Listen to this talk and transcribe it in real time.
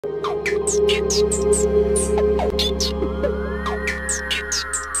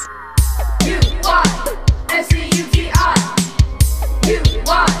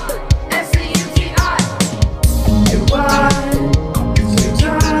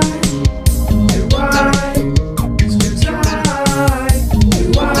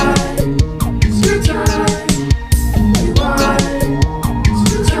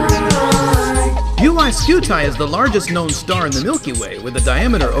Scuti is the largest known star in the Milky Way, with a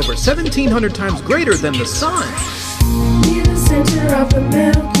diameter over 1,700 times greater than the Sun. Near the center of the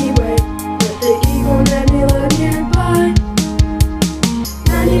Milky Way, with the Eagle Nebula nearby.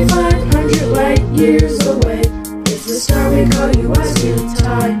 9,500 light years away, it's the star we call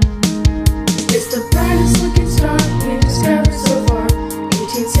Scuti. It's the brightest looking star we've discovered so far.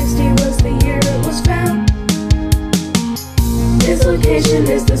 1860 was the year it was found. Its location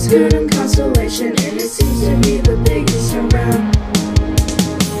is the Scuti constellation, and it seems to be the biggest around.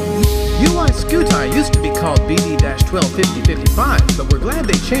 Scuti used to be called BD-125055, but we're glad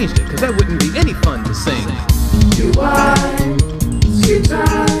they changed it, because that wouldn't be any fun to sing. Scuti,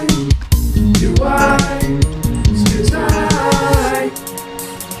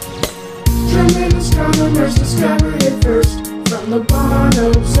 German astronomers discovered it first from the Bonn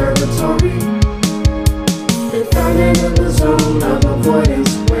Observatory. They found it in the zone of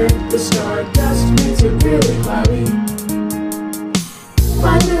avoidance when the star dust makes it really cloudy.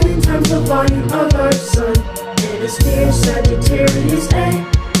 5 million times the volume of our sun, and it's near Sagittarius A.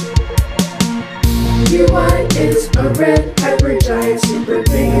 UI is a red hypergiant, super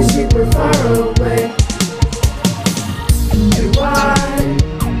big and super far away. And why?